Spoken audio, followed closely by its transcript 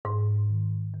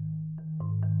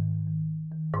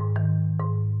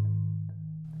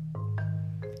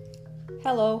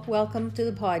Hello, welcome to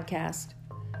the podcast,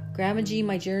 Grandma G,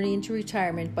 My Journey into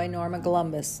Retirement by Norma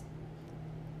Columbus.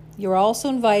 You're also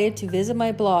invited to visit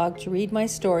my blog to read my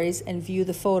stories and view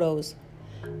the photos.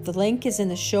 The link is in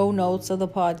the show notes of the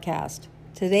podcast.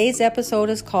 Today's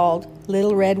episode is called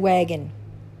Little Red Wagon.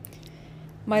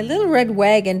 My little red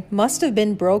wagon must have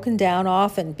been broken down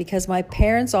often because my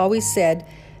parents always said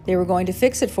they were going to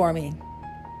fix it for me.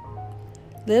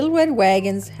 Little red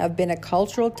wagons have been a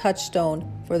cultural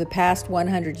touchstone for the past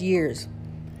 100 years.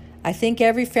 I think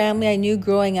every family I knew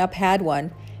growing up had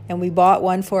one, and we bought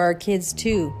one for our kids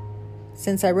too.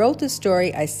 Since I wrote this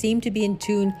story, I seem to be in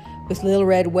tune with little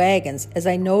red wagons, as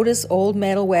I notice old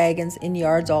metal wagons in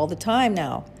yards all the time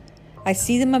now. I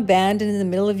see them abandoned in the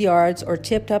middle of yards or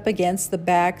tipped up against the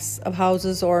backs of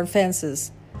houses or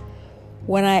fences.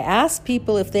 When I ask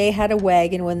people if they had a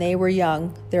wagon when they were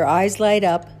young, their eyes light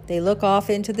up, they look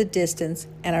off into the distance,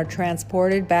 and are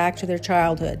transported back to their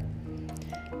childhood.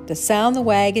 The sound the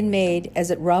wagon made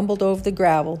as it rumbled over the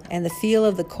gravel and the feel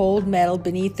of the cold metal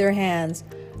beneath their hands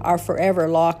are forever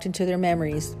locked into their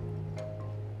memories.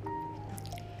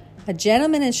 A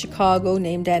gentleman in Chicago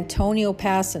named Antonio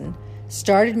Passon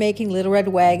started making little red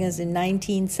wagons in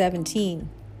 1917.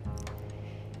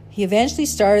 He eventually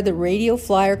started the Radio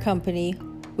Flyer Company,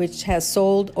 which has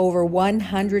sold over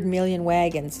 100 million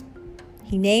wagons.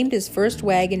 He named his first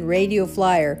wagon Radio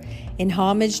Flyer in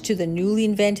homage to the newly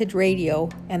invented radio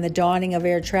and the dawning of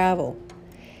air travel.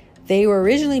 They were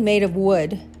originally made of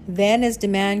wood. Then, as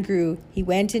demand grew, he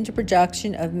went into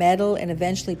production of metal and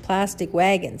eventually plastic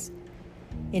wagons.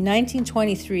 In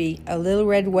 1923, a little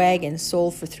red wagon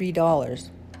sold for $3.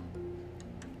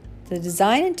 The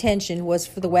design intention was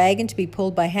for the wagon to be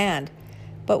pulled by hand,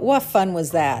 but what fun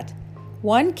was that?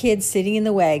 One kid sitting in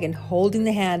the wagon, holding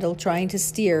the handle, trying to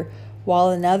steer,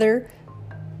 while another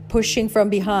pushing from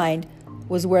behind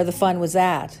was where the fun was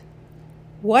at.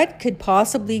 What could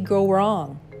possibly go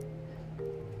wrong?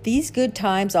 These good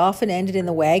times often ended in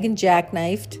the wagon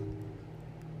jackknifed,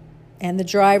 and the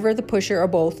driver, the pusher, are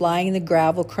both lying in the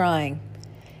gravel crying.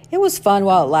 It was fun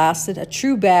while it lasted, a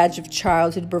true badge of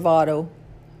childhood bravado.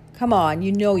 Come on,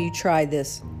 you know you tried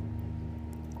this.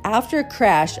 After a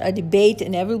crash, a debate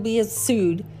inevitably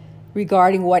ensued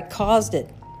regarding what caused it.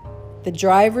 The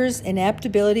driver's inept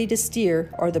ability to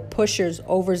steer or the pusher's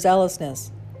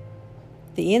overzealousness.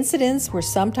 The incidents were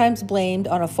sometimes blamed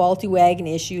on a faulty wagon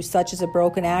issue such as a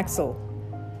broken axle.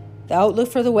 The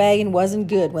outlook for the wagon wasn't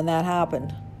good when that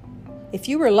happened. If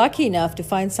you were lucky enough to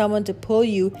find someone to pull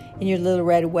you in your little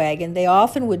red wagon, they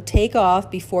often would take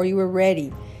off before you were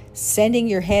ready, sending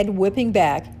your head whipping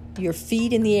back, your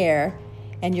feet in the air,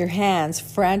 and your hands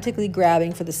frantically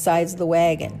grabbing for the sides of the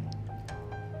wagon.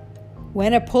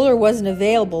 When a puller wasn't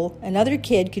available, another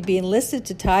kid could be enlisted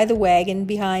to tie the wagon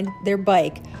behind their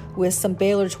bike with some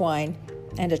baler twine,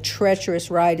 and a treacherous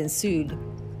ride ensued.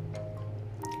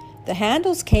 The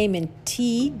handles came in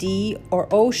T, D, or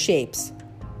O shapes.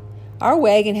 Our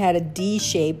wagon had a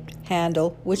D-shaped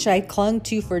handle, which I clung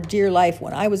to for dear life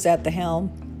when I was at the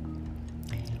helm.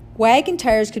 Wagon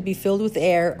tires could be filled with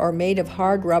air or made of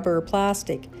hard rubber or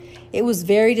plastic. It was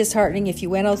very disheartening if you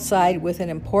went outside with an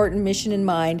important mission in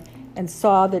mind and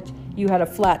saw that you had a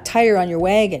flat tire on your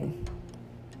wagon.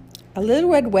 A little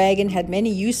red wagon had many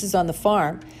uses on the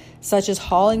farm, such as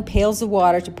hauling pails of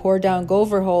water to pour down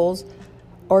gopher holes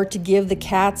or to give the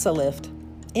cats a lift.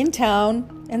 In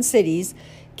town and cities,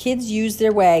 kids used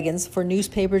their wagons for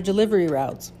newspaper delivery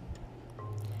routes.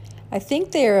 I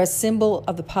think they are a symbol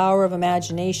of the power of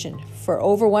imagination. For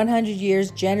over 100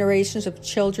 years, generations of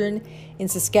children in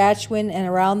Saskatchewan and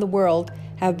around the world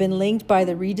have been linked by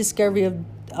the rediscovery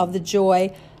of the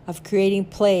joy of creating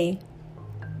play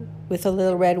with a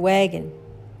little red wagon.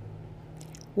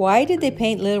 Why did they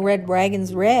paint little red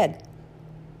wagons red?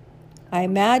 I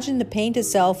imagine the paint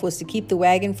itself was to keep the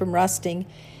wagon from rusting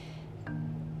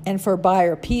and for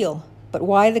buyer appeal. But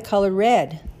why the color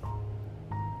red?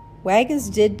 Wagons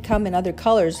did come in other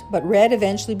colors, but red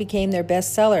eventually became their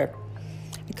best seller.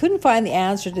 I couldn't find the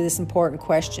answer to this important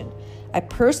question. I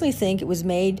personally think it was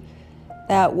made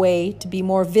that way to be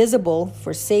more visible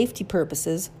for safety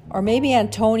purposes, or maybe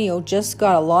Antonio just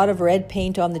got a lot of red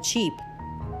paint on the cheap.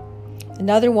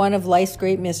 Another one of life's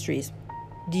great mysteries.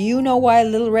 Do you know why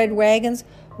little red wagons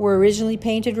were originally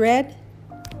painted red?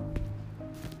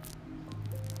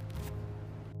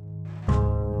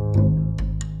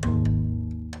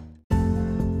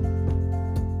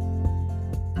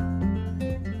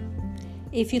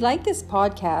 If you like this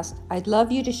podcast, I'd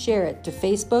love you to share it to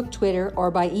Facebook, Twitter,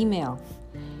 or by email.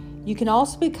 You can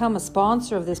also become a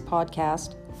sponsor of this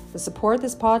podcast. The Support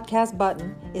This Podcast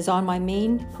button is on my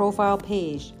main profile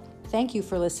page. Thank you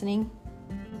for listening.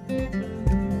 you.